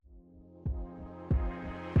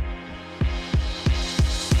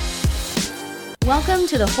Welcome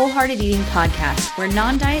to the Wholehearted Eating Podcast, where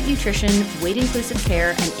non-diet nutrition, weight-inclusive care,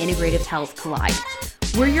 and integrative health collide.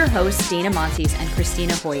 We're your hosts, Dana Montes and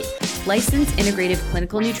Christina Hoyt, licensed integrative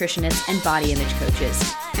clinical nutritionists and body image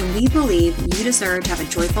coaches. And we believe you deserve to have a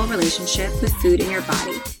joyful relationship with food in your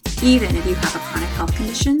body, even if you have a chronic health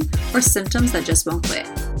condition or symptoms that just won't quit.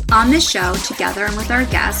 On this show, together and with our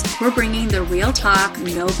guests, we're bringing the real talk,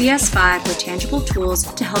 no BS vibe with tangible tools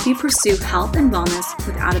to help you pursue health and wellness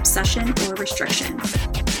without obsession or restriction.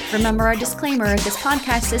 Remember our disclaimer, this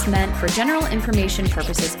podcast is meant for general information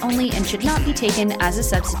purposes only and should not be taken as a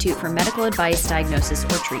substitute for medical advice, diagnosis,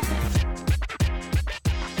 or treatment.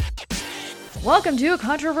 Welcome to a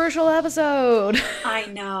controversial episode. I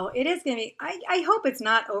know. It is going to be, I hope it's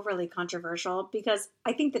not overly controversial because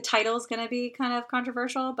I think the title is going to be kind of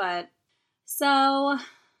controversial, but so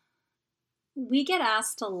we get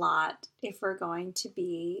asked a lot if we're going to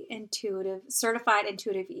be certified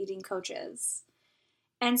intuitive eating coaches.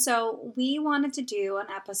 And so we wanted to do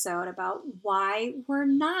an episode about why we're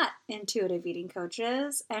not intuitive eating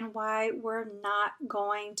coaches and why we're not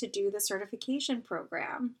going to do the certification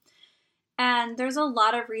program. And there's a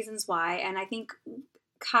lot of reasons why, and I think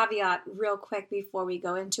caveat real quick before we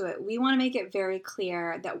go into it, we want to make it very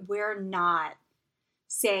clear that we're not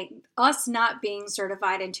saying, us not being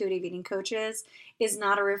certified intuitive eating coaches is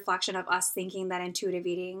not a reflection of us thinking that intuitive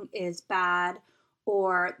eating is bad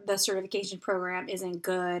or the certification program isn't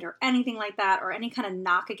good or anything like that, or any kind of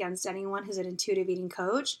knock against anyone who's an intuitive eating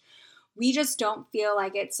coach. We just don't feel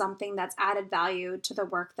like it's something that's added value to the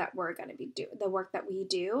work that we're going to be doing, the work that we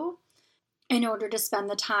do, in order to spend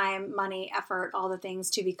the time, money, effort, all the things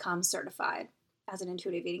to become certified as an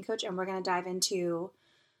intuitive eating coach. And we're going to dive into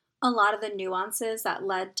a lot of the nuances that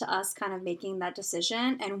led to us kind of making that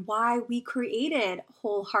decision and why we created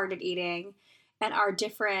Wholehearted Eating and our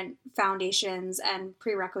different foundations and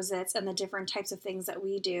prerequisites and the different types of things that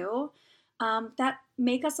we do that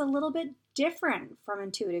make us a little bit different from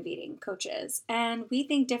intuitive eating coaches. And we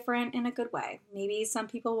think different in a good way. Maybe some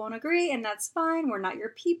people won't agree, and that's fine. We're not your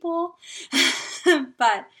people.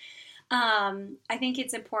 But I think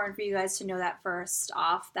it's important for you guys to know that first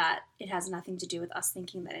off, that it has nothing to do with us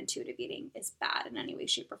thinking that intuitive eating is bad in any way,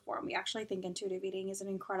 shape, or form. We actually think intuitive eating is an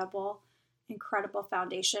incredible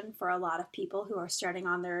foundation for a lot of people who are starting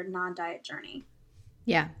on their non-diet journey.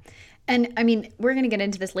 Yeah. And I mean, we're going to get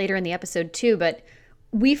into this later in the episode too, but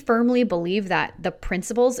we firmly believe that the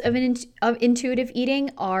principles of intuitive eating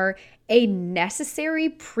are a necessary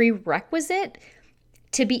prerequisite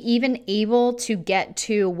to be even able to get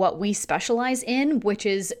to what we specialize in, which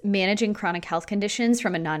is managing chronic health conditions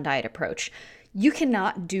from a non-diet approach. You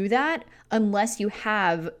cannot do that unless you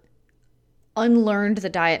have unlearned the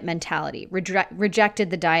diet mentality, rejected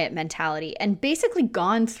the diet mentality, and basically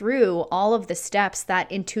gone through all of the steps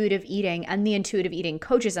that intuitive eating and the intuitive eating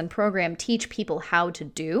coaches and program teach people how to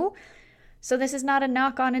do. So this is not a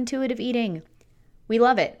knock on intuitive eating. We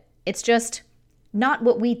love it. It's just not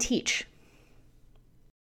what we teach.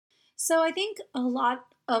 So I think a lot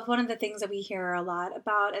of one of the things that we hear a lot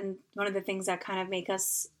about, and one of the things that kind of make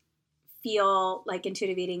us feel like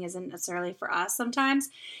intuitive eating isn't necessarily for us sometimes,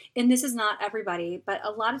 and this is not everybody, but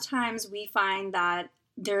a lot of times we find that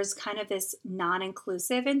there's kind of this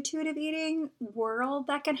non-inclusive intuitive eating world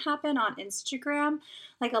that can happen on Instagram.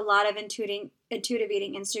 Like a lot of intuitive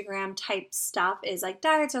eating Instagram type stuff is like,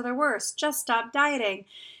 diets are the worst, just stop dieting.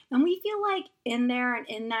 And we feel like in there and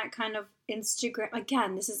in that kind of Instagram,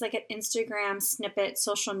 again, this is like an Instagram snippet,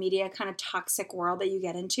 social media kind of toxic world that you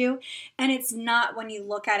get into. And it's not when you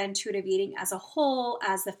look at intuitive eating as a whole,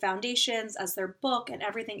 as the foundations, as their book and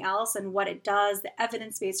everything else and what it does, the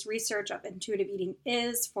evidence-based research of intuitive eating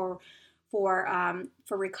is for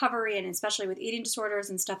recovery and especially with eating disorders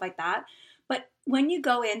and stuff like that. But when you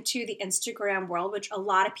go into the Instagram world, which a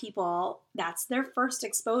lot of people, that's their first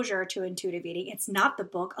exposure to intuitive eating. It's not the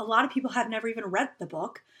book. A lot of people have never even read the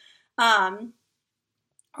book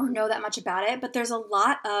or know that much about it. But there's a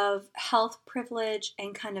lot of health privilege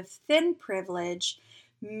and kind of thin privilege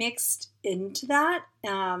mixed into that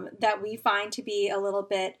that we find to be a little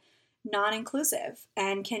bit non-inclusive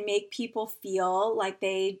and can make people feel like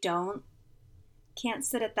they can't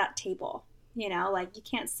sit at that table. You know, like you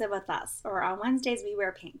can't sit with us, or on Wednesdays we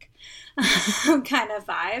wear pink kind of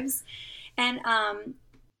vibes. And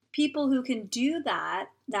people who can do that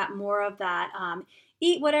more of that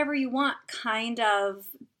eat whatever you want kind of,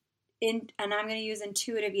 and I'm going to use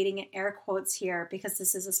intuitive eating in air quotes here because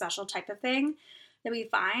this is a special type of thing that we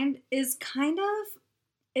find is kind of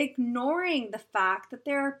ignoring the fact that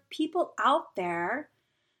there are people out there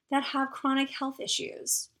that have chronic health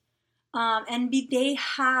issues. They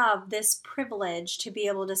have this privilege to be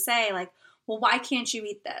able to say, like, well, why can't you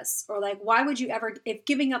eat this? Or like, why would you ever, if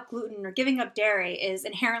giving up gluten or giving up dairy is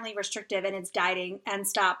inherently restrictive and it's dieting and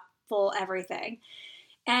stop full everything.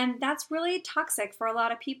 And that's really toxic for a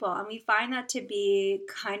lot of people. And we find that to be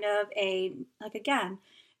kind of a, like, again,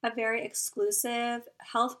 a very exclusive,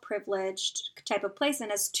 health privileged type of place.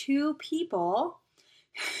 And as two people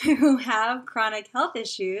who have chronic health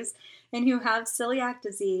issues and who have celiac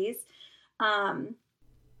disease,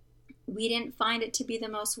 we didn't find it to be the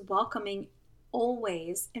most welcoming,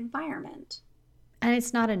 always environment. And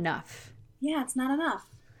it's not enough. Yeah, it's not enough.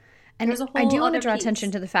 And I do want to draw attention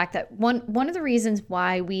to the fact that one of the reasons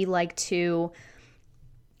why we like to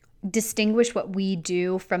distinguish what we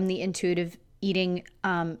do from the intuitive eating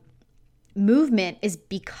movement is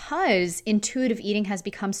because intuitive eating has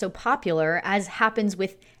become so popular, as happens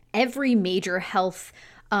with every major health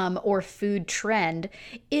or food trend,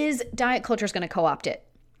 is diet culture is going to co-opt it.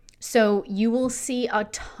 So you will see a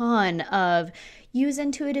ton of use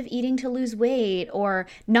intuitive eating to lose weight, or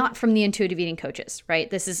not from the intuitive eating coaches, right?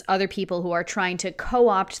 This is other people who are trying to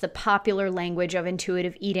co-opt the popular language of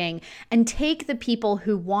intuitive eating and take the people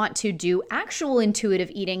who want to do actual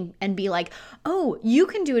intuitive eating and be like, oh, you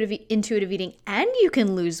can do intuitive eating and you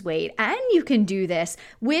can lose weight and you can do this,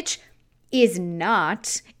 which is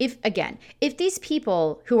not, if these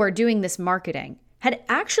people who are doing this marketing had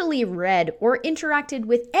actually read or interacted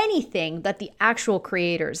with anything that the actual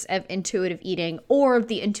creators of intuitive eating or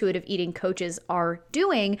the intuitive eating coaches are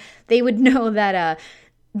doing, they would know that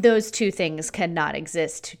those two things cannot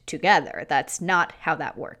exist together. That's not how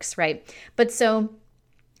that works, right? But so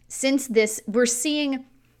since this, we're seeing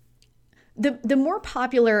the more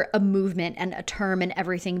popular a movement and a term and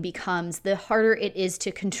everything becomes, the harder it is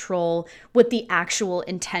to control what the actual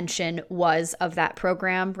intention was of that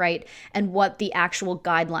program, right? And what the actual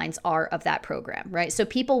guidelines are of that program, right? So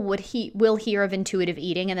people will hear of intuitive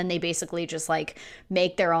eating and then they basically just like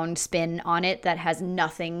make their own spin on it that has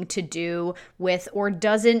nothing to do with or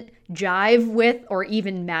doesn't jive with or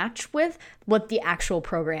even match with what the actual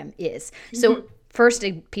program is. So first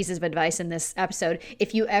pieces of advice in this episode,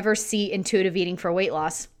 if you ever see intuitive eating for weight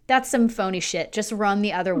loss, that's some phony shit. Just run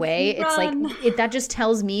the other way. It's like, that just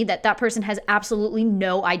tells me that that person has absolutely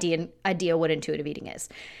no idea what intuitive eating is.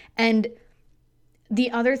 And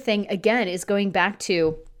the other thing, again, is going back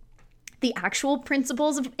to the actual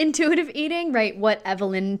principles of intuitive eating, right? What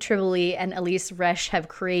Evelyn Tribole and Elise Resch have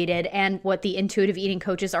created and what the intuitive eating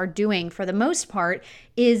coaches are doing for the most part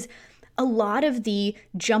is a lot of the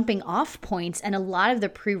jumping off points and a lot of the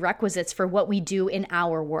prerequisites for what we do in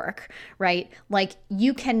our work, right? Like,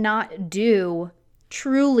 you cannot do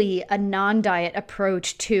truly a non-diet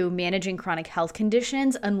approach to managing chronic health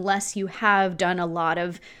conditions unless you have done a lot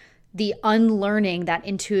of the unlearning that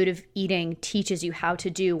intuitive eating teaches you how to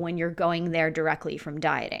do when you're going there directly from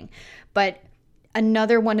dieting. But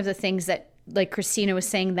another one of the things that, like Christina was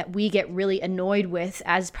saying, that we get really annoyed with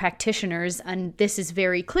as practitioners, and this is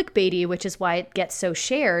very clickbaity, which is why it gets so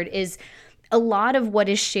shared, is a lot of what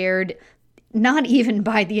is shared, not even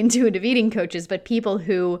by the intuitive eating coaches, but people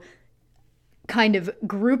who kind of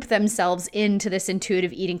group themselves into this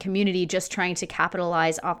intuitive eating community just trying to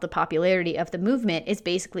capitalize off the popularity of the movement, is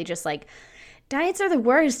basically just like, diets are the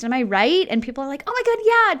worst, am I right? And people are like, oh my God,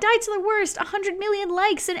 yeah, diets are the worst, 100 million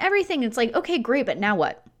likes and everything. It's like, okay, great, but now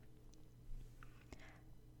what?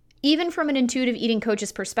 Even from an intuitive eating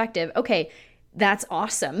coach's perspective, okay, that's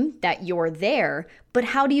awesome that you're there, but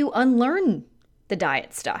how do you unlearn the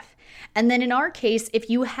diet stuff? And then in our case, if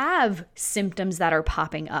you have symptoms that are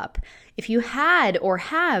popping up, if you had or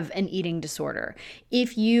have an eating disorder,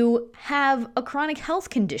 if you have a chronic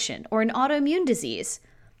health condition or an autoimmune disease,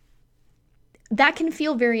 that can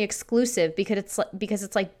feel very exclusive because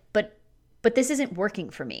it's like, but this isn't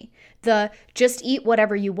working for me. The just eat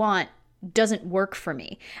whatever you want doesn't work for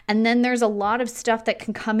me. And then there's a lot of stuff that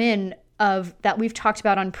can come in of that we've talked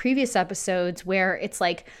about on previous episodes where it's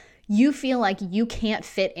like you feel like you can't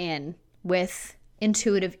fit in with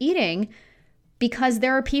intuitive eating because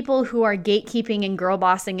there are people who are gatekeeping and girl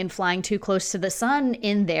bossing and flying too close to the sun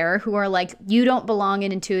in there who are like, you don't belong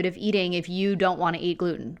in intuitive eating if you don't want to eat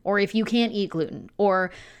gluten or if you can't eat gluten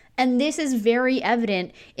and this is very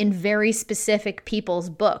evident in very specific people's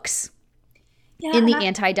books. In the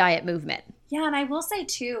anti-diet movement. Yeah, and I will say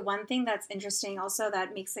too, one thing that's interesting also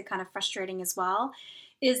that makes it kind of frustrating as well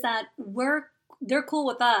is that they're cool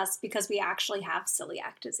with us because we actually have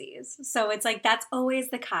celiac disease. So it's like that's always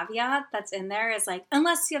the caveat that's in there is like,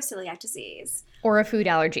 unless you have celiac disease. Or a food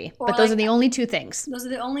allergy. But those are the only two things. Those are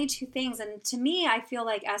the only two things. And to me, I feel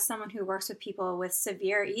like as someone who works with people with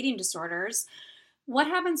severe eating disorders, what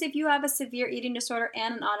happens if you have a severe eating disorder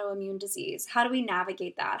and an autoimmune disease? How do we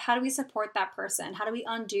navigate that? How do we support that person? How do we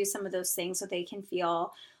undo some of those things so they can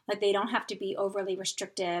feel like they don't have to be overly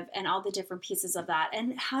restrictive and all the different pieces of that?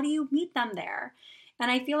 And how do you meet them there? And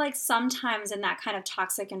I feel like sometimes in that kind of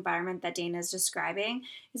toxic environment that Dana is describing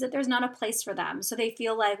is that there's not a place for them. So they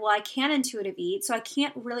feel like, well, I can't intuitive eat, so I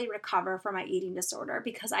can't really recover from my eating disorder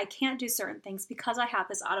because I can't do certain things because I have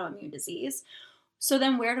this autoimmune disease. So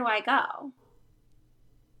then where do I go?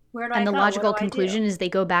 And the logical conclusion is they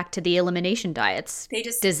go back to the elimination diets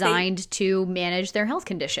designed to manage their health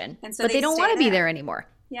condition. And so but they don't want to be there anymore.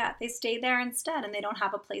 Yeah, they stay there instead and they don't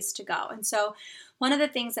have a place to go. And so one of the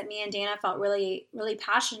things that me and Dana felt really, really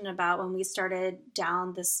passionate about when we started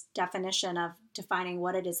down this definition of defining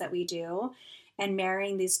what it is that we do and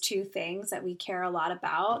marrying these two things that we care a lot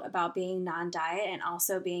about being non-diet and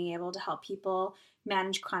also being able to help people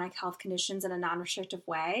manage chronic health conditions in a non-restrictive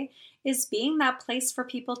way, is being that place for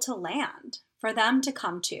people to land, for them to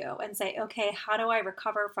come to and say, okay, how do I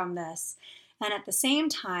recover from this? And at the same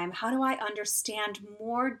time, how do I understand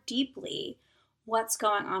more deeply what's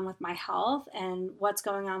going on with my health and what's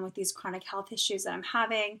going on with these chronic health issues that I'm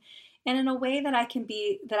having, and in a way that I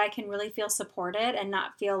can really feel supported and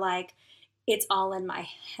not feel like it's all in my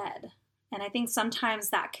head. And I think sometimes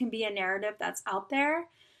that can be a narrative that's out there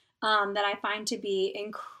that I find to be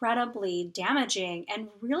incredibly damaging and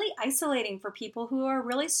really isolating for people who are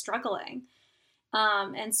really struggling.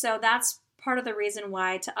 And so that's part of the reason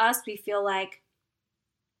why to us we feel like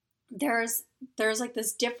there's like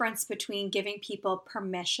this difference between giving people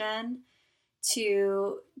permission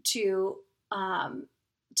to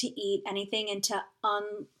eat anything and to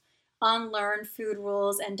unlearn food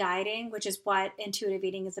rules and dieting, which is what intuitive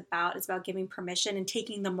eating is about. It's about giving permission and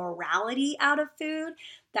taking the morality out of food.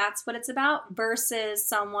 That's what it's about, versus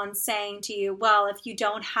someone saying to you, well, if you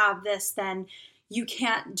don't have this, then you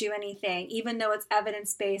can't do anything. Even though it's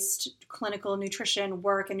evidence-based clinical nutrition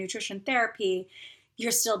work and nutrition therapy,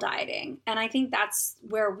 you're still dieting. And I think that's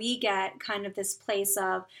where we get kind of this place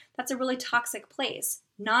of, that's a really toxic place.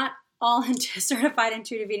 Not all certified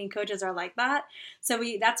intuitive eating coaches are like that. So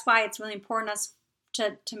that's why it's really important us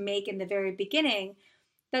to make in the very beginning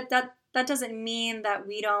that doesn't mean that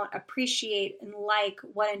we don't appreciate and like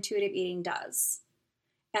what intuitive eating does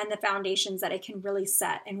and the foundations that it can really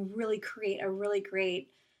set and really create a really great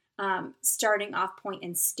starting off point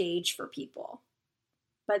and stage for people.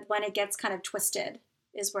 But when it gets kind of twisted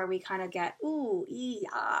is where we kind of get, ooh,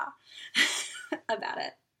 yeah, about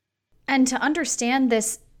it. And to understand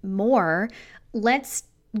this more, let's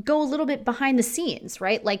go a little bit behind the scenes,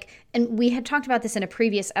 right? And we had talked about this in a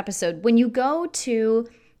previous episode. When you go to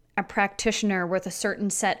a practitioner with a certain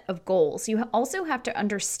set of goals, you also have to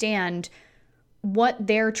understand what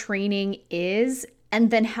their training is and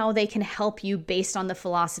then how they can help you based on the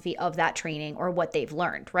philosophy of that training or what they've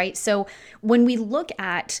learned, right? So when we look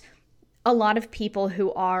at a lot of people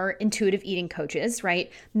who are intuitive eating coaches,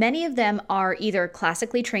 right? Many of them are either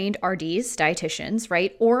classically trained RDs, dietitians,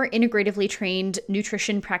 right? Or integratively trained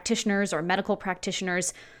nutrition practitioners or medical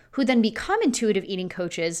practitioners who then become intuitive eating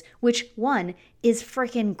coaches, which one is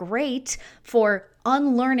freaking great for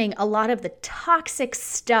unlearning a lot of the toxic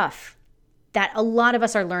stuff that a lot of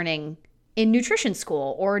us are learning in nutrition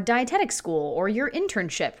school or dietetic school or your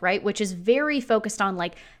internship, right? Which is very focused on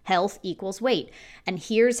health equals weight. And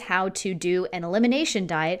here's how to do an elimination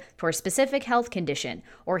diet for a specific health condition.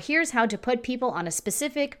 Or here's how to put people on a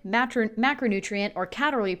specific macronutrient or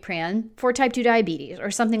calorie plan for type 2 diabetes or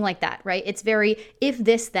something like that, right? It's very if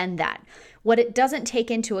this, then that. What it doesn't take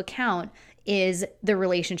into account is the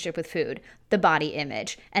relationship with food, the body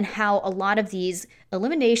image, and how a lot of these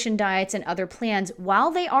elimination diets and other plans, while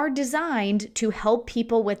they are designed to help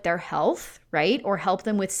people with their health, right, or help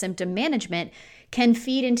them with symptom management, can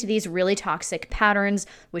feed into these really toxic patterns,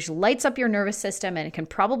 which lights up your nervous system and it can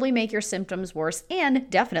probably make your symptoms worse and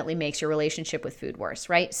definitely makes your relationship with food worse,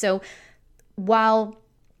 right? So while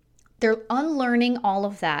they're unlearning all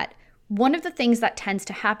of that, one of the things that tends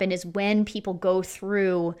to happen is when people go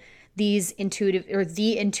through these intuitive or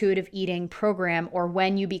the intuitive eating program, or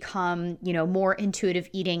when you become, more intuitive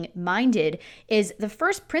eating minded, is the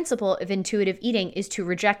first principle of intuitive eating is to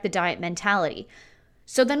reject the diet mentality.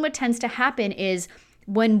 So then what tends to happen is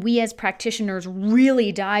when we as practitioners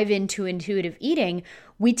really dive into intuitive eating,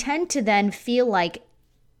 we tend to then feel like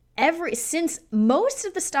since most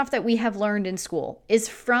of the stuff that we have learned in school is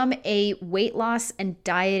from a weight loss and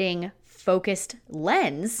dieting focused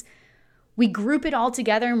lens, we group it all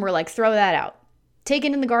together and we're like, throw that out, take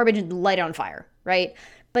it in the garbage and light it on fire, right?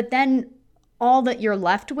 But then all that you're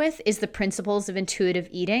left with is the principles of intuitive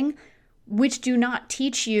eating, which do not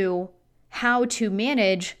teach you how to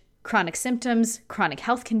manage chronic symptoms, chronic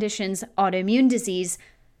health conditions, autoimmune disease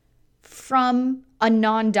from a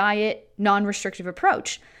non-diet, non-restrictive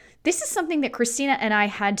approach. This is something that Christina and I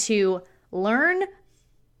had to learn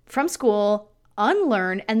from school,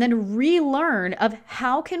 unlearn, and then relearn of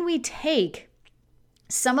how can we take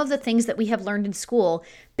some of the things that we have learned in school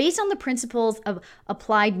based on the principles of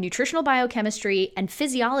applied nutritional biochemistry and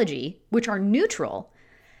physiology, which are neutral.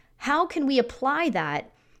 How can we apply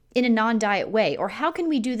that in a non-diet way? Or how can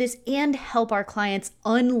we do this and help our clients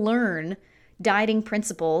unlearn dieting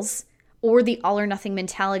principles or the all or nothing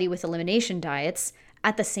mentality with elimination diets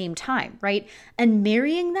at the same time, right? And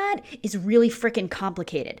marrying that is really freaking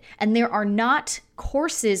complicated. And there are not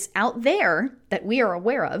courses out there that we are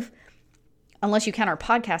aware of, unless you count our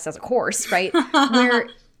podcast as a course, right? Where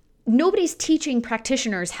nobody's teaching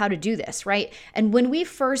practitioners how to do this, right? And when we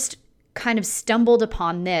first kind of stumbled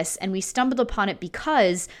upon this, and we stumbled upon it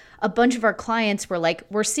because a bunch of our clients were like,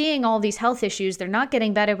 we're seeing all these health issues. They're not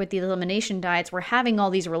getting better with the elimination diets. We're having all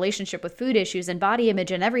these relationship with food issues and body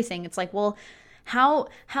image and everything. It's like, well, how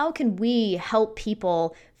can we help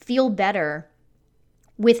people feel better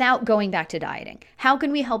without going back to dieting? How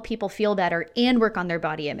can we help people feel better and work on their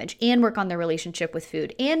body image and work on their relationship with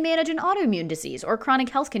food and manage an autoimmune disease or chronic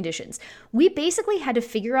health conditions? We basically had to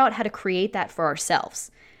figure out how to create that for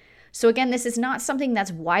ourselves. So again, this is not something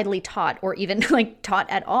that's widely taught or even like taught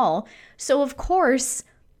at all. So of course,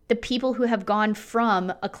 the people who have gone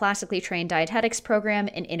from a classically trained dietetics program,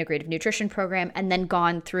 an integrative nutrition program, and then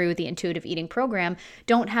gone through the intuitive eating program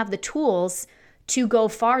don't have the tools to go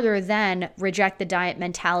farther than reject the diet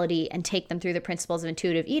mentality and take them through the principles of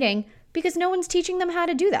intuitive eating, because no one's teaching them how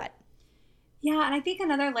to do that. Yeah, and I think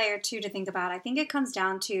another layer too to think about, I think it comes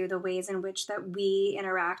down to the ways in which that we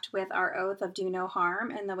interact with our oath of do no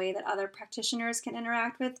harm and the way that other practitioners can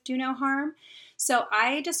interact with do no harm. So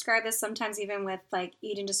I describe this sometimes even with like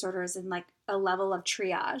eating disorders in like a level of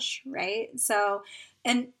triage, right? So,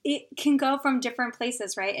 and it can go from different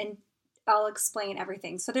places, right? And I'll explain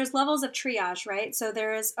everything. So there's levels of triage, right? So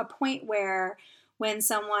there's a point where when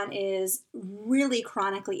someone is really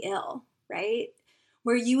chronically ill, right?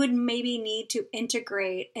 Where you would maybe need to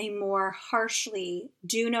integrate a more harshly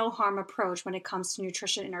do no harm approach when it comes to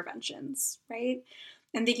nutrition interventions, right?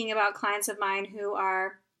 I'm thinking about clients of mine who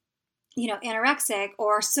are, anorexic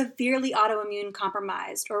or severely autoimmune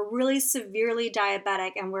compromised or really severely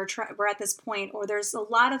diabetic, and we're at this point, or there's a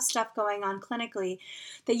lot of stuff going on clinically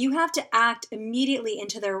that you have to act immediately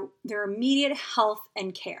into their immediate health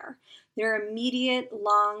and care. Their immediate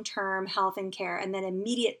long-term health and care, and then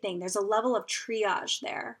immediate thing. There's a level of triage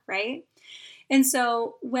there, right? And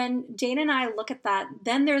so when Dana and I look at that,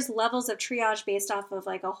 then there's levels of triage based off of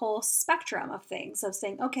like a whole spectrum of things, of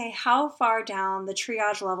saying, okay, how far down the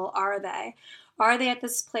triage level are they? Are they at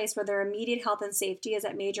this place where their immediate health and safety is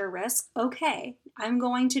at major risk? Okay, I'm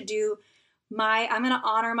going to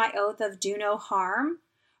honor my oath of do no harm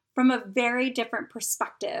from a very different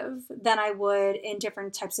perspective than I would in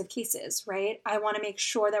different types of cases, right? I want to make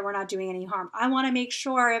sure that we're not doing any harm. I want to make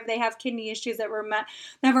sure if they have kidney issues that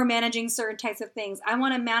we're managing certain types of things. I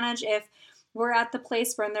want to manage if we're at the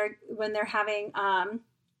place when they're having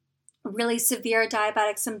really severe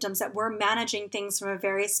diabetic symptoms, that we're managing things from a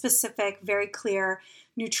very specific, very clear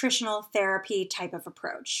nutritional therapy type of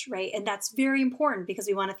approach, right? And that's very important because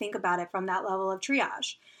we want to think about it from that level of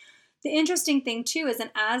triage. The interesting thing too is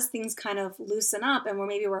that as things kind of loosen up and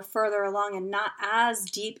we're further along and not as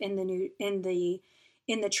deep in the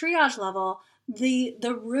triage level,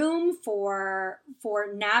 the room for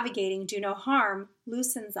navigating do no harm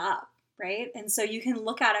loosens up, right? And so you can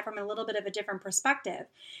look at it from a little bit of a different perspective.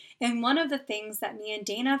 And one of the things that me and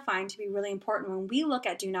Dana find to be really important when we look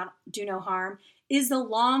at do no harm is the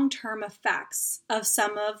long-term effects of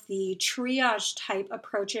some of the triage type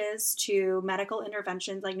approaches to medical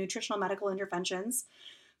interventions, like nutritional medical interventions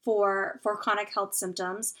for chronic health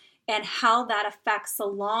symptoms, and how that affects the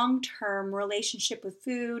long-term relationship with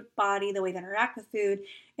food, body, the way they interact with food,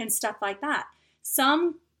 and stuff like that.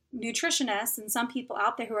 Some nutritionists and some people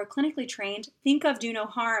out there who are clinically trained think of do no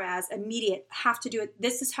harm as immediate, have to do it.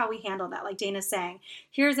 This is how we handle that. Like Dana's saying,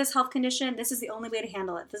 here's this health condition. This is the only way to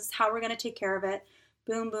handle it. This is how we're going to take care of it.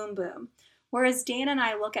 Boom, boom, boom. Whereas Dana and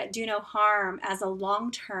I look at do no harm as a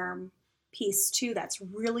long-term piece too that's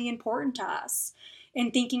really important to us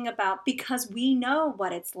in thinking about, because we know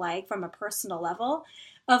what it's like from a personal level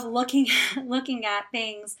of looking at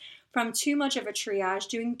things from too much of a triage,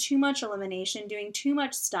 doing too much elimination, doing too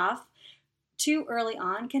much stuff too early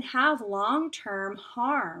on can have long-term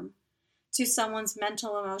harm to someone's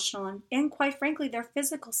mental, emotional, and quite frankly, their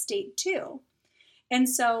physical state too. And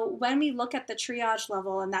so when we look at the triage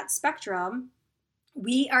level and that spectrum,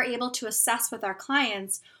 we are able to assess with our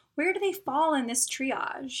clients, where do they fall in this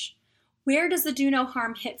triage? Where does the do no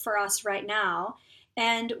harm hit for us right now?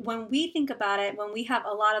 And when we think about it, when we have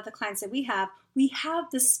a lot of the clients that we have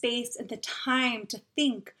the space and the time to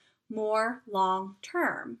think more long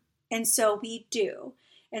term. And so we do.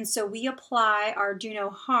 And so we apply our do no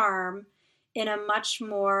harm in a much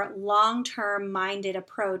more long-term minded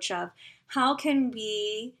approach of how can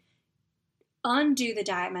we undo the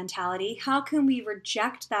diet mentality? How can we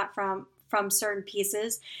reject that from certain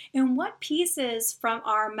pieces? And what pieces from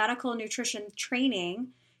our medical nutrition training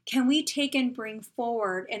can we take and bring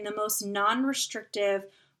forward in the most non-restrictive,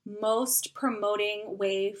 most promoting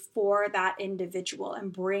way for that individual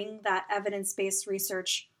and bring that evidence-based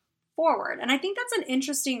research forward? And I think that's an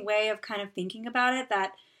interesting way of kind of thinking about it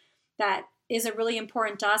that is a really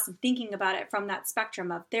important to us, and thinking about it from that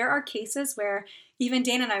spectrum of there are cases where even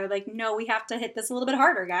Dana and I were like, no, we have to hit this a little bit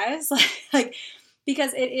harder, guys. like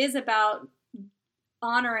because it is about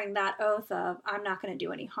honoring that oath of I'm not going to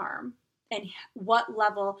do any harm. And what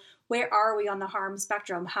level, where are we on the harm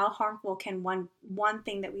spectrum? How harmful can one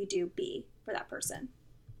thing that we do be for that person?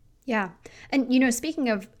 Yeah. And, speaking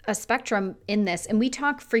of a spectrum in this, and we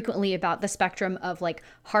talk frequently about the spectrum of like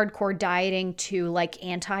hardcore dieting to like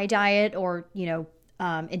anti-diet or,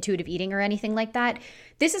 intuitive eating or anything like that.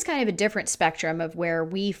 This is kind of a different spectrum of where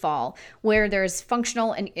we fall, where there's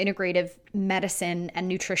functional and integrative medicine and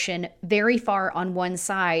nutrition very far on one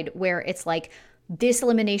side, where it's like this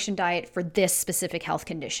elimination diet for this specific health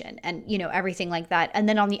condition and, everything like that. And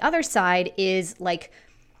then on the other side is like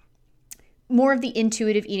more of the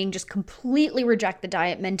intuitive eating, just completely reject the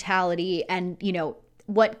diet mentality and,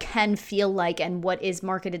 what can feel like and what is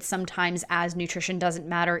marketed sometimes as nutrition doesn't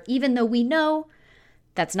matter, even though we know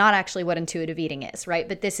that's not actually what intuitive eating is, right?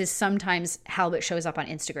 But this is sometimes how it shows up on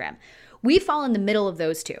Instagram. We fall in the middle of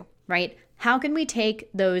those two, right? How can we take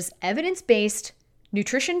those evidence-based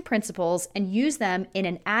nutrition principles and use them in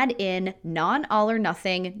an add-in,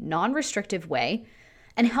 non-all-or-nothing, non-restrictive way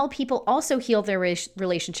and help people also heal their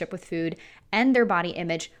relationship with food and their body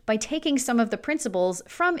image by taking some of the principles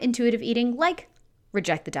from intuitive eating, like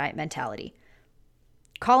reject the diet mentality,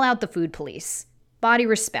 call out the food police, body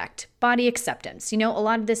respect, body acceptance, a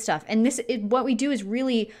lot of this stuff. And what we do is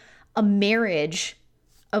really a marriage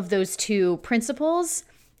of those two principles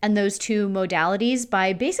and those two modalities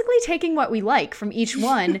by basically taking what we like from each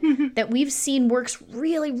one that we've seen works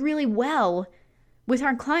really, really well with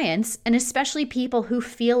our clients, and especially people who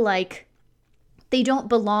feel like they don't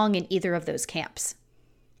belong in either of those camps.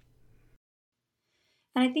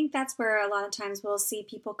 And I think that's where a lot of times we'll see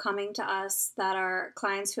people coming to us that are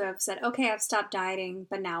clients who have said, okay, I've stopped dieting,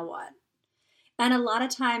 but now what? And a lot of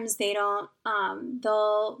times they don't,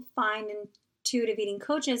 they'll find intuitive eating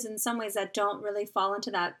coaches in some ways that don't really fall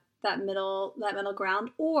into that middle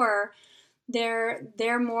ground, or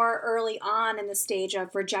they're more early on in the stage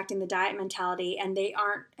of rejecting the diet mentality, and they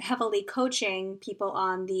aren't heavily coaching people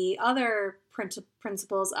on the other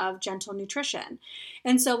principles of gentle nutrition.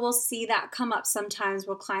 And so we'll see that come up sometimes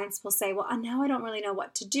where clients will say, well, now I don't really know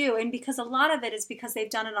what to do. And because a lot of it is because they've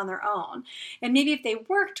done it on their own. And maybe if they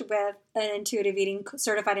worked with an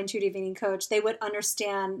certified intuitive eating coach, they would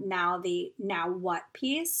understand now what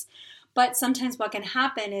piece. But sometimes what can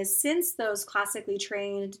happen is, since those classically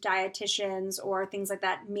trained dietitians or things like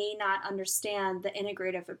that may not understand the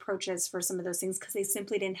integrative approaches for some of those things because they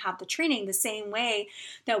simply didn't have the training, the same way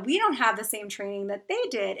that we don't have the same training that they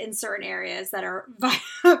did in certain areas that are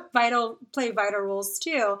play vital roles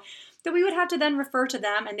too, that we would have to then refer to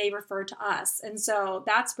them and they refer to us. And so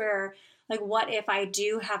that's where, like, what if I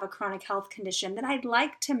do have a chronic health condition that I'd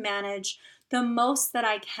like to manage the most that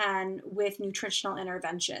I can with nutritional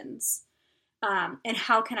interventions? And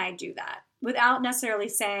how can I do that without necessarily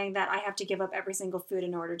saying that I have to give up every single food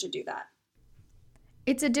in order to do that?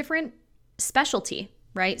 It's a different specialty,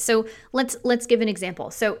 right? So let's give an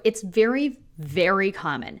example. So it's very, very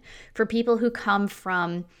common for people who come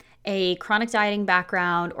from a chronic dieting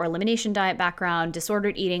background or elimination diet background,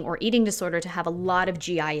 disordered eating or eating disorder, to have a lot of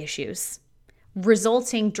GI issues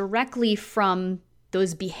resulting directly from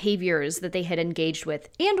those behaviors that they had engaged with,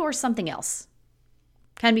 and or something else.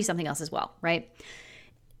 Can be something else as well, right?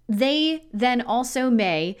 They then also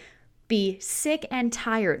may be sick and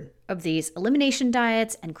tired of these elimination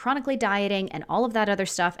diets and chronically dieting and all of that other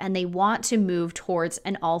stuff, and they want to move towards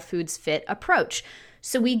an all foods fit approach.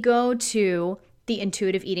 So we go to the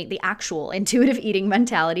intuitive eating, the actual intuitive eating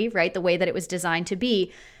mentality, right? The way that it was designed to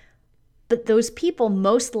be. But those people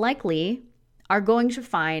most likely are going to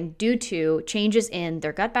find, due to changes in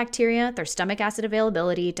their gut bacteria, their stomach acid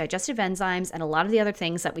availability, digestive enzymes, and a lot of the other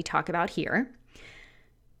things that we talk about here,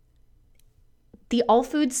 the all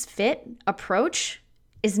foods fit approach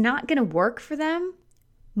is not going to work for them,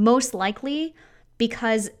 most likely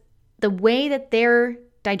because the way that their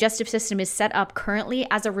digestive system is set up currently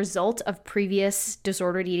as a result of previous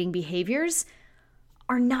disordered eating behaviors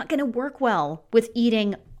are not going to work well with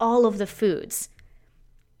eating all of the foods,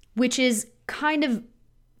 which is kind of,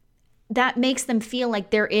 that makes them feel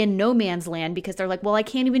like they're in no man's land because they're like, well, I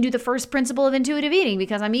can't even do the first principle of intuitive eating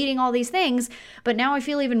because I'm eating all these things, but now I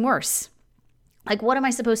feel even worse. Like, what am I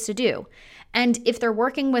supposed to do? And if they're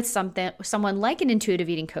working with someone like an intuitive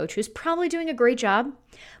eating coach who's probably doing a great job,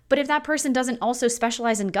 but if that person doesn't also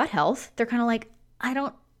specialize in gut health, they're kind of like, I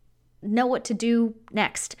don't know what to do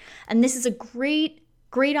next. And this is a great,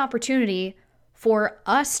 great opportunity for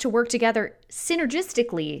us to work together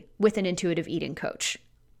synergistically with an intuitive eating coach,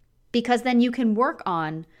 because then you can work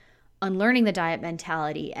on unlearning the diet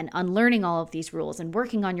mentality and unlearning all of these rules and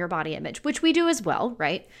working on your body image, which we do as well,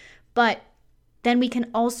 right? But then we can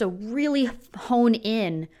also really hone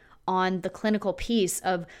in on the clinical piece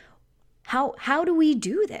of how do we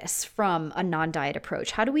do this from a non-diet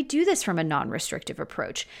approach? How do we do this from a non-restrictive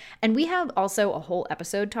approach? And we have also a whole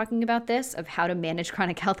episode talking about this, of how to manage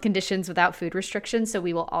chronic health conditions without food restrictions. So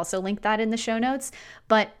we will also link that in the show notes.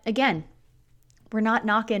 But again, we're not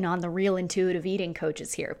knocking on the real intuitive eating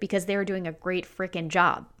coaches here because they're doing a great freaking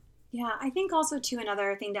job. Yeah, I think also too,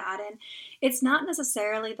 another thing to add in, it's not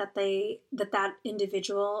necessarily that that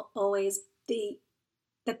individual always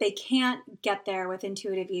that they can't get there with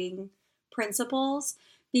intuitive eating principles,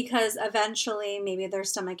 because eventually maybe their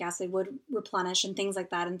stomach acid would replenish and things like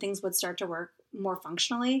that, and things would start to work more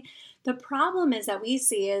functionally. The problem is that we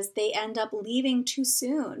see is they end up leaving too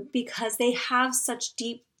soon because they have such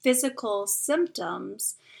deep physical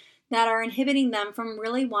symptoms that are inhibiting them from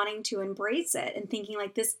really wanting to embrace it and thinking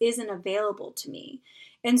like, this isn't available to me.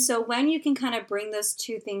 And so when you can kind of bring those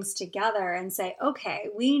two things together and say, okay,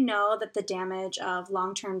 we know that the damage of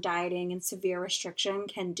long-term dieting and severe restriction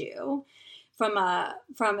can do from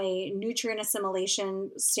a nutrient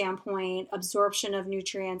assimilation standpoint, absorption of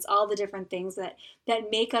nutrients, all the different things that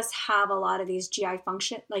make us have a lot of these GI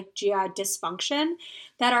function, like GI dysfunction,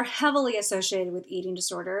 that are heavily associated with eating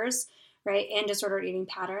disorders, right? And disordered eating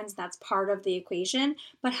patterns. That's part of the equation.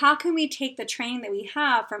 But how can we take the training that we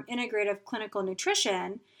have from integrative clinical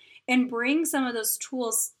nutrition and bring some of those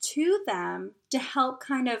tools to them to help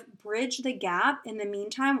kind of bridge the gap in the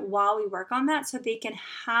meantime while we work on that, so they can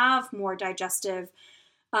have more digestive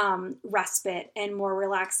respite and more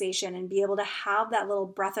relaxation and be able to have that little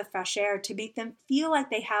breath of fresh air to make them feel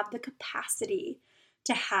like they have the capacity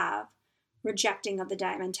to have rejecting of the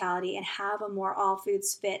diet mentality and have a more all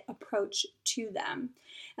foods fit approach to them.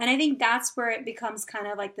 And I think that's where it becomes kind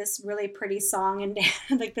of like this really pretty song and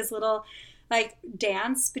like this little like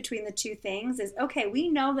dance between the two things is, okay, we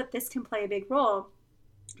know that this can play a big role.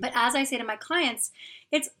 But as I say to my clients,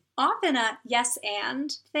 it's often a yes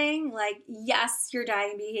and thing. Like, yes, your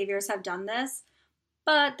dieting behaviors have done this,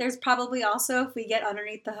 but there's probably also, if we get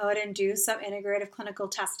underneath the hood and do some integrative clinical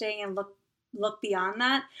testing and look beyond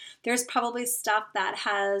that, there's probably stuff that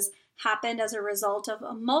has happened as a result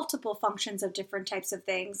of multiple functions of different types of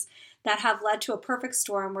things that have led to a perfect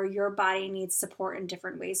storm where your body needs support in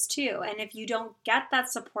different ways too. And if you don't get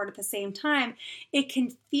that support at the same time, it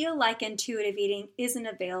can feel like intuitive eating isn't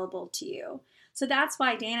available to you. So that's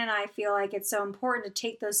why Dan and I feel like it's so important to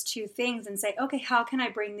take those two things and say, okay, how can I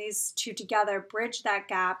bring these two together, bridge that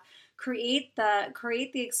gap, create the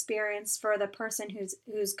experience for the person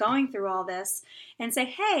who's going through all this, and say,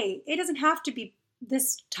 hey, it doesn't have to be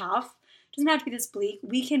this tough. It doesn't have to be this bleak.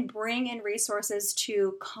 We can bring in resources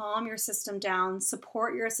to calm your system down,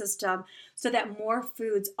 support your system so that more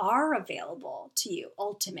foods are available to you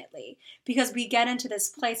ultimately. Because we get into this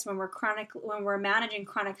place when we're managing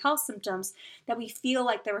chronic health symptoms that we feel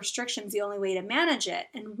like the restriction's the only way to manage it.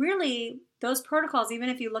 And really, those protocols, even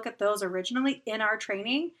if you look at those originally in our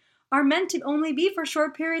training, are meant to only be for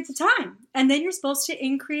short periods of time. And then you're supposed to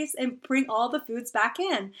increase and bring all the foods back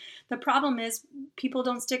in. The problem is people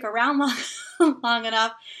don't stick around long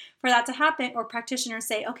enough for that to happen, or practitioners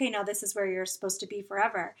say, okay, no, this is where you're supposed to be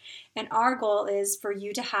forever. And our goal is for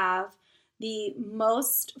you to have the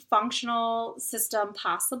most functional system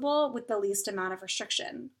possible with the least amount of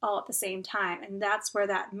restriction all at the same time. And that's where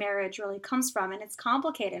that marriage really comes from. And it's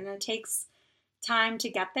complicated and it takes time to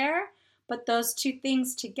get there. But those two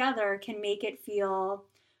things together can make it feel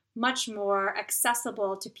much more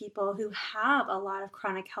accessible to people who have a lot of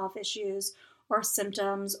chronic health issues or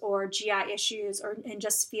symptoms or GI issues, and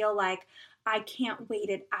just feel like I can't wait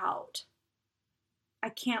it out. I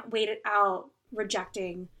can't wait it out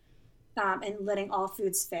rejecting and letting all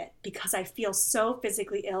foods fit because I feel so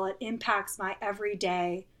physically ill. It impacts my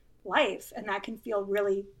everyday life, and that can feel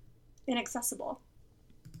really inaccessible.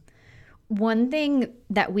 One thing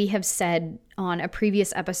that we have said on a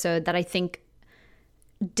previous episode that I think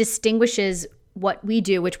distinguishes what we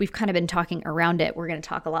do, which we've kind of been talking around it, we're going to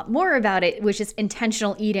talk a lot more about it, which is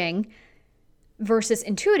intentional eating versus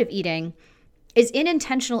intuitive eating, is in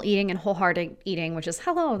intentional eating and wholehearted eating, which is,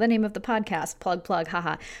 hello, the name of the podcast, plug,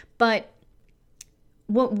 haha. But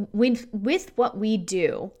with what we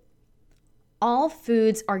do, all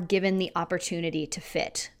foods are given the opportunity to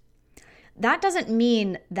fit. That doesn't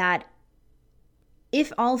mean that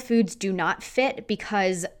if all foods do not fit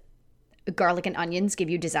because garlic and onions give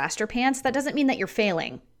you disaster pants, that doesn't mean that you're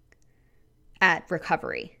failing at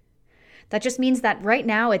recovery. That just means that right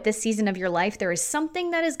now at this season of your life, there is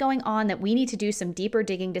something that is going on that we need to do some deeper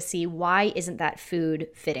digging to see why isn't that food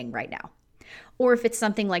fitting right now. Or if it's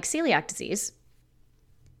something like celiac disease,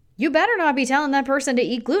 you better not be telling that person to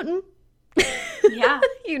eat gluten. Yeah.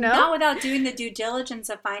 You know? Not without doing the due diligence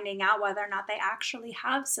of finding out whether or not they actually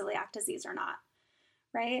have celiac disease or not,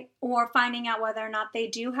 right? Or finding out whether or not they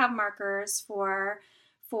do have markers for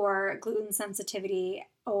gluten sensitivity,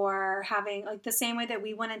 or having, like, the same way that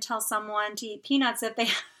we wouldn't tell someone to eat peanuts if they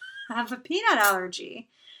have a peanut allergy.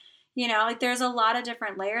 You know, like, there's a lot of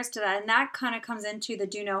different layers to that, and that kind of comes into the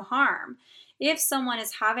do no harm. If someone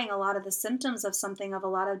is having a lot of the symptoms of something, of a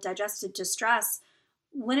lot of digestive distress,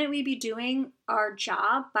 wouldn't we be doing our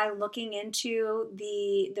job by looking into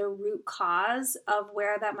the root cause of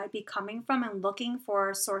where that might be coming from and looking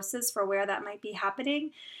for sources for where that might be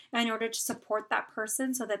happening in order to support that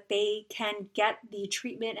person so that they can get the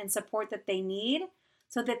treatment and support that they need,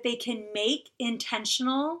 so that they can make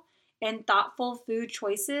intentional and thoughtful food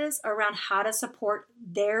choices around how to support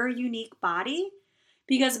their unique body?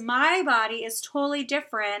 Because my body is totally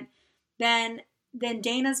different than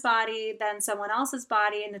Dana's body, than someone else's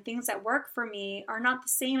body, and the things that work for me are not the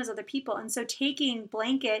same as other people. And so taking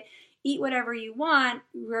blanket, eat whatever you want,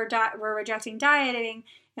 we're rejecting dieting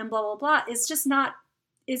and blah, blah, blah, is just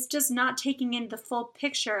not taking in the full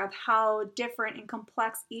picture of how different and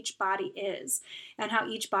complex each body is and how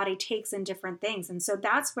each body takes in different things. And so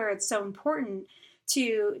that's where it's so important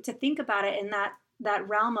to think about it in that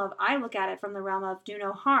realm of, I look at it from the realm of do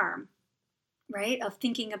no harm, right? Of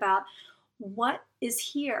thinking about, what is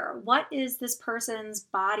here? What is this person's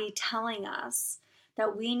body telling us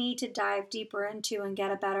that we need to dive deeper into and get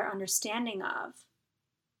a better understanding of,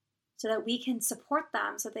 so that we can support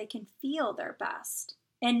them so they can feel their best,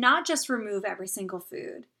 and not just remove every single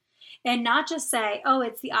food, and not just say, oh,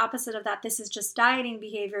 it's the opposite of that, this is just dieting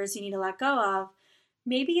behaviors you need to let go of.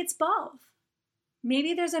 Maybe it's both.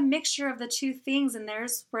 Maybe there's a mixture of the two things, and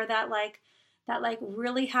there's where that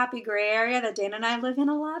really happy gray area that Dana and I live in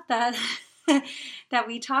a lot, that that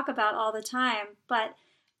we talk about all the time, but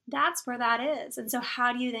that's where that is. And so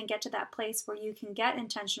how do you then get to that place where you can get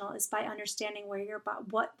intentional, is by understanding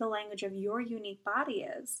what the language of your unique body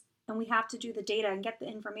is. And we have to do the data and get the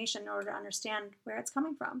information in order to understand where it's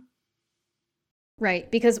coming from.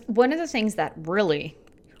 Right, because one of the things that really,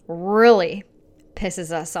 really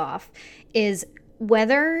pisses us off is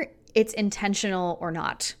whether it's intentional or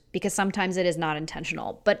not, because sometimes it is not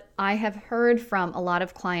intentional. But I have heard from a lot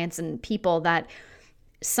of clients and people that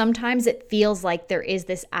sometimes it feels like there is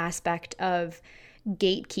this aspect of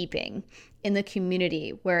gatekeeping in the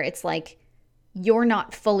community where it's like you're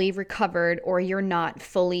not fully recovered or you're not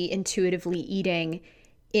fully intuitively eating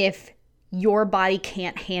if your body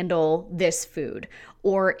can't handle this food,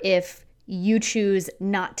 or if you choose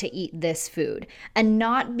not to eat this food. And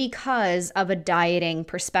not because of a dieting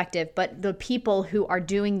perspective, but the people who are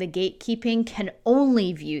doing the gatekeeping can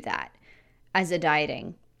only view that as a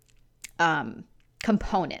dieting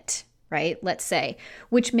component, right? Let's say,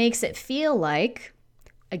 which makes it feel like,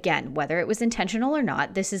 again, whether it was intentional or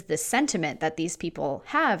not, this is the sentiment that these people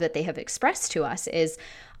have, that they have expressed to us, is,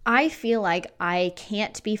 I feel like I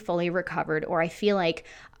can't be fully recovered, or I feel like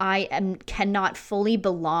I cannot fully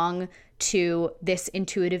belong to this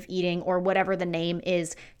intuitive eating, or whatever the name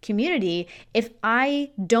is, community, if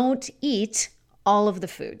I don't eat all of the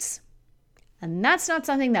foods. And that's not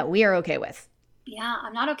something that we are okay with. Yeah,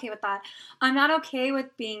 I'm not okay with that. I'm not okay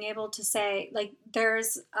with being able to say, like,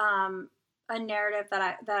 there's a narrative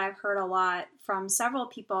that I've heard a lot from several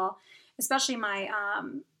people, especially my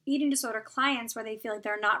eating disorder clients, where they feel like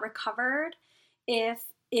they're not recovered if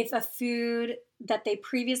a food that they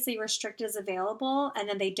previously restricted is available and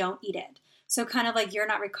then they don't eat it. So kind of like, you're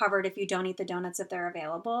not recovered if you don't eat the donuts if they're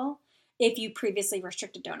available, if you previously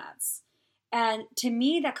restricted donuts. And to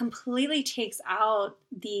me, that completely takes out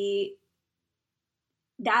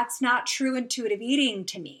that's not true intuitive eating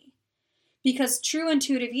to me. Because true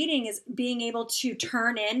intuitive eating is being able to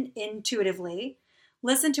turn in intuitively,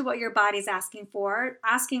 listen to what your body's asking for,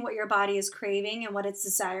 asking what your body is craving and what it's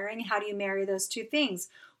desiring. How do you marry those two things,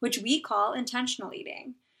 which we call intentional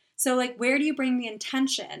eating? So like, where do you bring the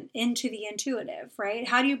intention into the intuitive, right?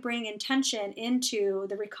 How do you bring intention into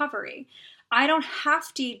the recovery? I don't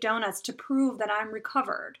have to eat donuts to prove that I'm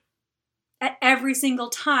recovered at every single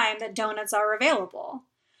time that donuts are available.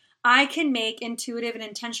 I can make intuitive and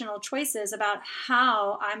intentional choices about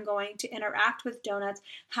how I'm going to interact with donuts,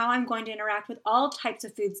 how I'm going to interact with all types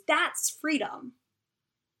of foods. That's freedom.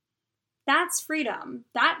 That's freedom.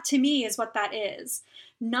 That to me is what that is.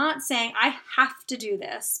 Not saying I have to do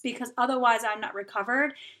this because otherwise I'm not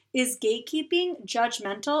recovered is gatekeeping,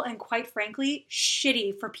 judgmental, and quite frankly,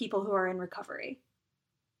 shitty for people who are in recovery.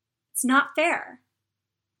 It's not fair.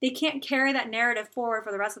 They can't carry that narrative forward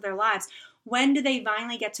for the rest of their lives. When do they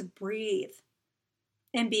finally get to breathe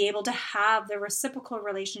and be able to have the reciprocal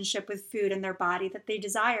relationship with food in their body that they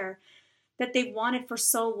desire, that they've wanted for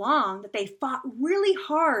so long, that they fought really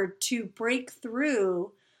hard to break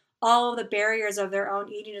through all of the barriers of their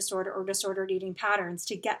own eating disorder or disordered eating patterns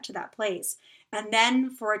to get to that place? And then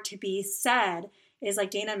for it to be said is, like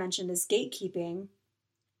Dana mentioned, is gatekeeping,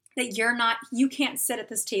 that you can't sit at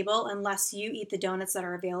this table unless you eat the donuts that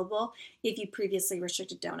are available if you previously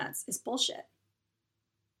restricted donuts, is bullshit.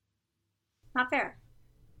 Not fair.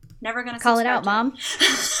 Never gonna call it out, Mom.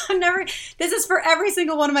 This is for every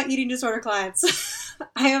single one of my eating disorder clients.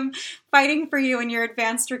 I am fighting for you in your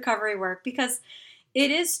advanced recovery work because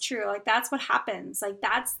it is true. Like, that's what happens. Like,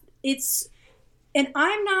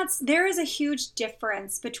 there is a huge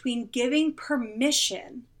difference between giving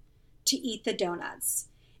permission to eat the donuts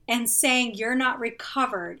and saying you're not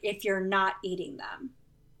recovered if you're not eating them.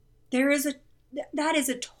 That is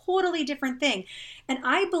a totally different thing. And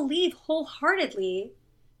I believe wholeheartedly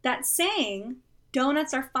that saying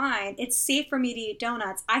donuts are fine, it's safe for me to eat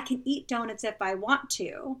donuts, I can eat donuts if I want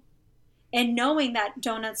to, and knowing that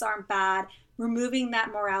donuts aren't bad, removing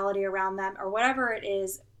that morality around them or whatever it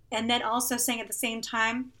is, and then also saying at the same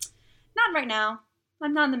time, not right now,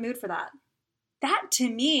 I'm not in the mood for that. That to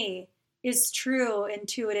me is true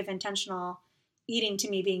intuitive intentional eating, to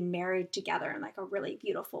me being married together in like a really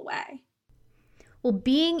beautiful way. Well,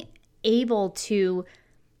 being able to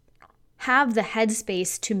have the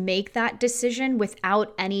headspace to make that decision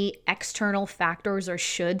without any external factors or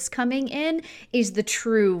shoulds coming in is the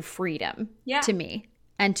true freedom to me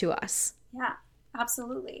and to us. Yeah,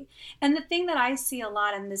 absolutely. And the thing that I see a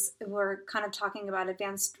lot in this, we're kind of talking about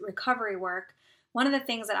advanced recovery work. One of the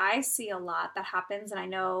things that I see a lot that happens, and I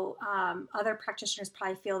know other practitioners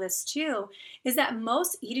probably feel this too, is that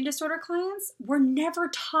most eating disorder clients were never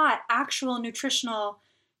taught actual nutritional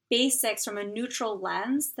basics from a neutral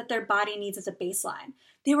lens that their body needs as a baseline.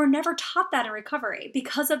 They were never taught that in recovery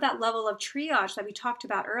because of that level of triage that we talked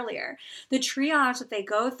about earlier. The triage that they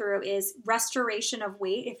go through is restoration of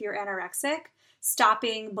weight if you're anorexic,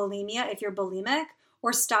 stopping bulimia if you're bulimic,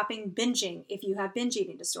 or stopping binging if you have binge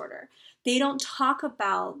eating disorder. They don't talk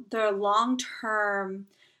about their long-term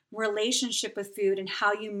relationship with food and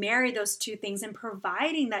how you marry those two things and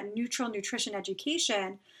providing that neutral nutrition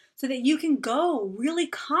education so that you can go really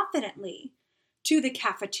confidently to the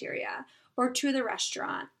cafeteria or to the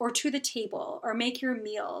restaurant or to the table or make your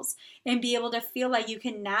meals and be able to feel like you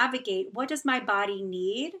can navigate what does my body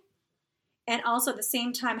need, and also at the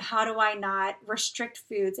same time, how do I not restrict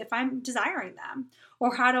foods if I'm desiring them,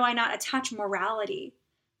 or how do I not attach morality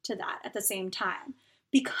to that at the same time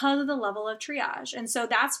because of the level of triage. And so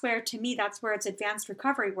that's where, to me, that's where it's advanced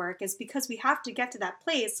recovery work, is because we have to get to that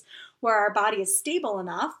place where our body is stable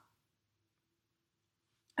enough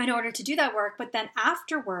in order to do that work. But then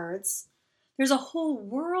afterwards, there's a whole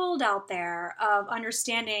world out there of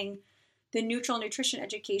understanding the neutral nutrition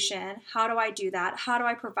education. How do I do that? How do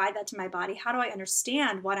I provide that to my body? How do I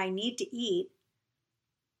understand what I need to eat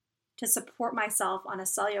to support myself on a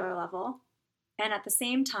cellular level? And at the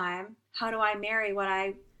same time, how do I marry what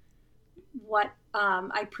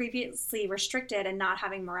I previously restricted and not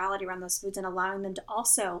having morality around those foods and allowing them to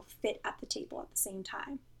also fit at the table at the same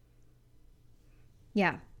time?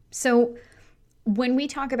 Yeah. So when we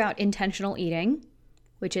talk about intentional eating,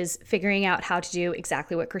 which is figuring out how to do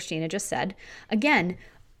exactly what Christina just said, again,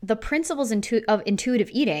 the principles of intuitive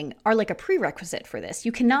eating are like a prerequisite for this.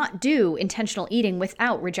 You cannot do intentional eating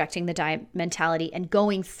without rejecting the diet mentality and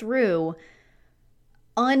going through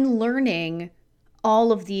unlearning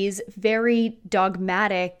all of these very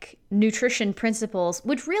dogmatic nutrition principles,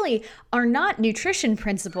 which really are not nutrition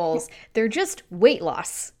principles. They're just weight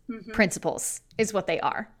loss principles is what they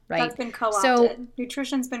are, right? That's been co-opted. So,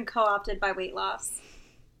 nutrition's been co-opted by weight loss.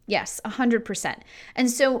 Yes, 100%.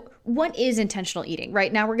 And so what is intentional eating,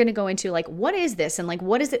 right? Now we're going to go into like, what is this? And like,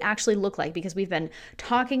 what does it actually look like? Because we've been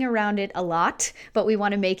talking around it a lot, but we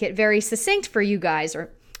want to make it very succinct for you guys,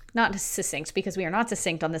 or not succinct because we are not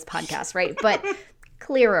succinct on this podcast, right? But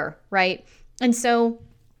clearer, right? And so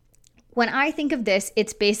when I think of this,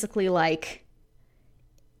 it's basically like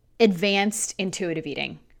advanced intuitive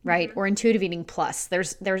eating, right? Or intuitive eating plus.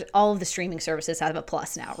 There's all of the streaming services have a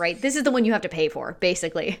plus now, right? This is the one you have to pay for,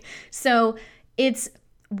 basically. So it's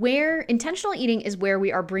where intentional eating is where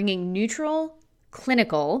we are bringing neutral,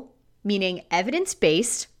 clinical, meaning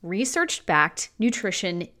evidence-based, research-backed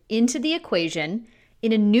nutrition into the equation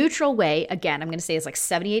in a neutral way. Again, I'm going to say it's like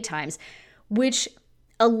 78 times, which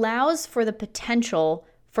allows for the potential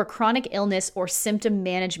for chronic illness or symptom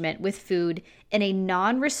management with food in a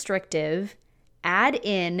non-restrictive,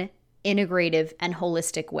 add-in, integrative, and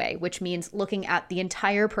holistic way, which means looking at the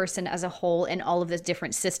entire person as a whole and all of the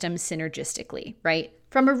different systems synergistically, right?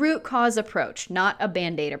 From a root cause approach, not a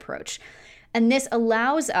Band-Aid approach. And this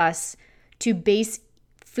allows us to base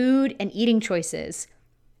food and eating choices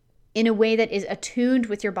in a way that is attuned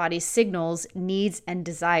with your body's signals, needs, and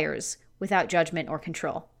desires without judgment or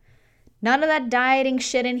control. None of that dieting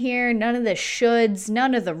shit in here, none of the shoulds,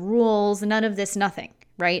 none of the rules, none of this, nothing,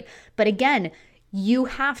 right? But again, you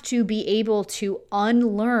have to be able to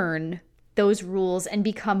unlearn those rules and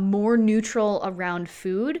become more neutral around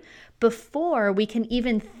food before we can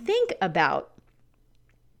even think about,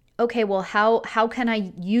 okay, well, how can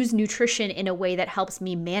I use nutrition in a way that helps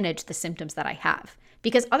me manage the symptoms that I have?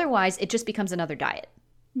 Because otherwise, it just becomes another diet.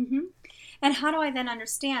 Mm-hmm. And how do I then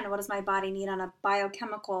understand what does my body need on a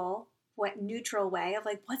biochemical, neutral way of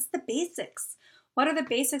like, what's the basics? What are the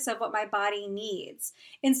basics of what my body needs?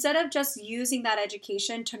 Instead of just using that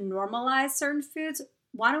education to normalize certain foods,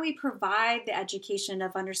 why don't we provide the education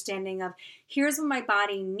of understanding of here's what my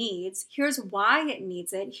body needs, here's why it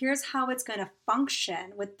needs it, here's how it's going to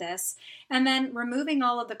function with this, and then removing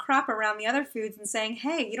all of the crap around the other foods and saying,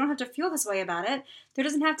 hey, you don't have to feel this way about it. There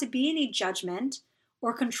doesn't have to be any judgment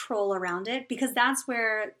or control around it, because that's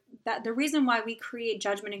where the reason why we create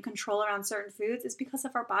judgment and control around certain foods is because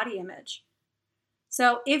of our body image.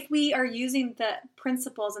 So if we are using the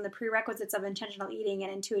principles and the prerequisites of intentional eating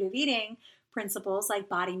and intuitive eating principles like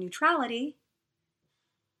body neutrality,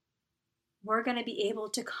 we're going to be able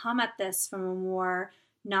to come at this from a more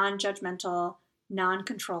non-judgmental,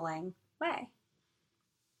 non-controlling way.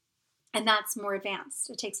 And that's more advanced.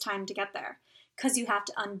 It takes time to get there because you have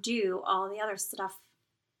to undo all the other stuff.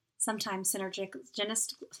 Sometimes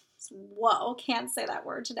can't say that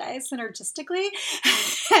word today, synergistically.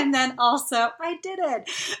 And then also, I did it.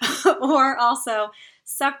 Or also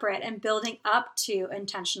separate and building up to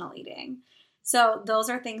intentional eating. So those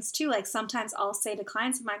are things too. Like sometimes I'll say to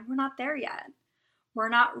clients of mine, we're not there yet. We're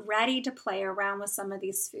not ready to play around with some of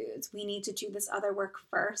these foods. We need to do this other work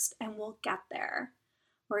first and we'll get there.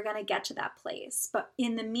 We're going to get to that place. But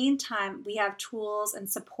in the meantime, we have tools and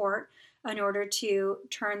support in order to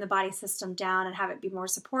turn the body system down and have it be more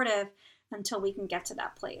supportive until we can get to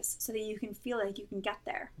that place so that you can feel like you can get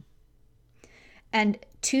there. And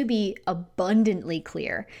to be abundantly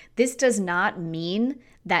clear, this does not mean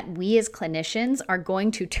that we as clinicians are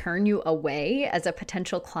going to turn you away as a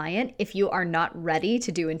potential client if you are not ready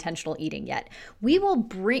to do intentional eating yet. We will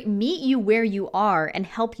meet you where you are and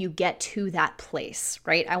help you get to that place,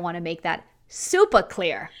 right? I want to make that super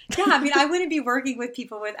clear. Yeah, I mean, I wouldn't be working with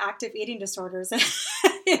people with active eating disorders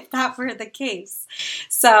if that were the case.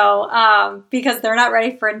 So, because they're not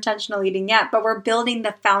ready for intentional eating yet, but we're building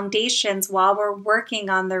the foundations while we're working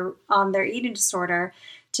on their eating disorder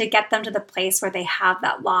to get them to the place where they have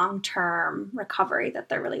that long-term recovery that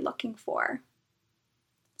they're really looking for.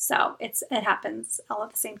 So it happens all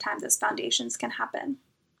at the same time. Those foundations can happen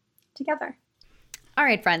together. All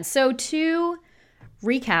right, friends. So to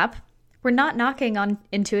recap, we're not knocking on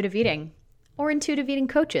intuitive eating or intuitive eating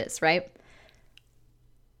coaches, right?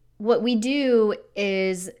 What we do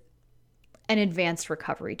is an advanced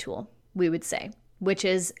recovery tool, we would say, which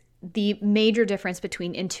is the major difference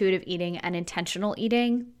between intuitive eating and intentional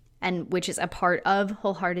eating, and which is a part of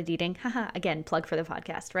wholehearted eating. Haha, again, plug for the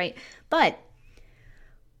podcast, right? But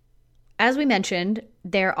as we mentioned,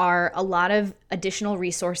 there are a lot of additional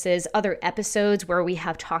resources, other episodes where we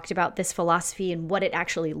have talked about this philosophy and what it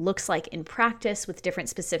actually looks like in practice with different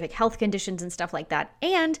specific health conditions and stuff like that.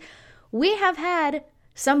 And we have had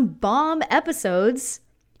some bomb episodes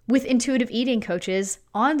with intuitive eating coaches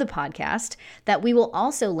on the podcast that we will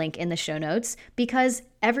also link in the show notes, because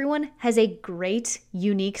everyone has a great,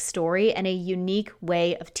 unique story and a unique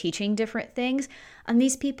way of teaching different things. And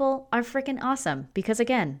these people are freaking awesome because,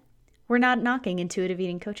 again, we're not knocking intuitive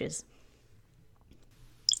eating coaches.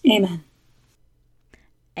 Amen.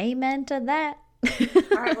 Amen to that.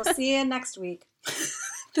 All right, we'll see you next week.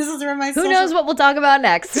 This is where my Who knows what we'll talk about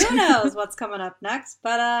next? Who knows what's coming up next,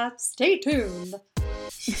 but stay tuned.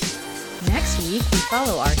 Next week, we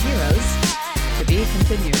follow our heroes to be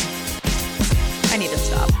continued. I need to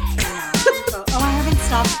stop. Oh, I haven't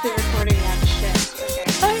stopped the recording yet. Shit. Okay.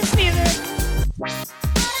 I neither.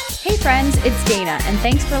 Hey friends, it's Dana, and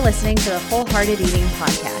thanks for listening to the Wholehearted Eating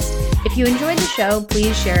Podcast. If you enjoyed the show,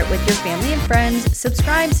 please share it with your family and friends,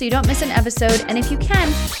 subscribe so you don't miss an episode, and if you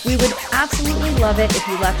can, we would absolutely love it if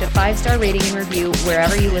you left a 5-star rating and review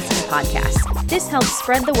wherever you listen to podcasts. This helps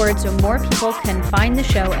spread the word so more people can find the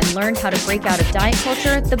show and learn how to break out of diet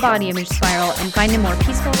culture, the body image spiral, and find a more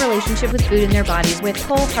peaceful relationship with food in their bodies with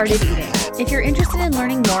wholehearted eating. If you're interested in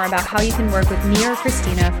learning more about how you can work with me or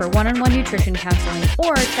Christina for one-on-one nutrition counseling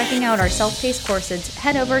or checking out our self-paced courses,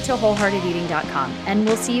 head over to wholeheartedeating.com, and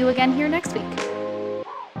we'll see you again here next week.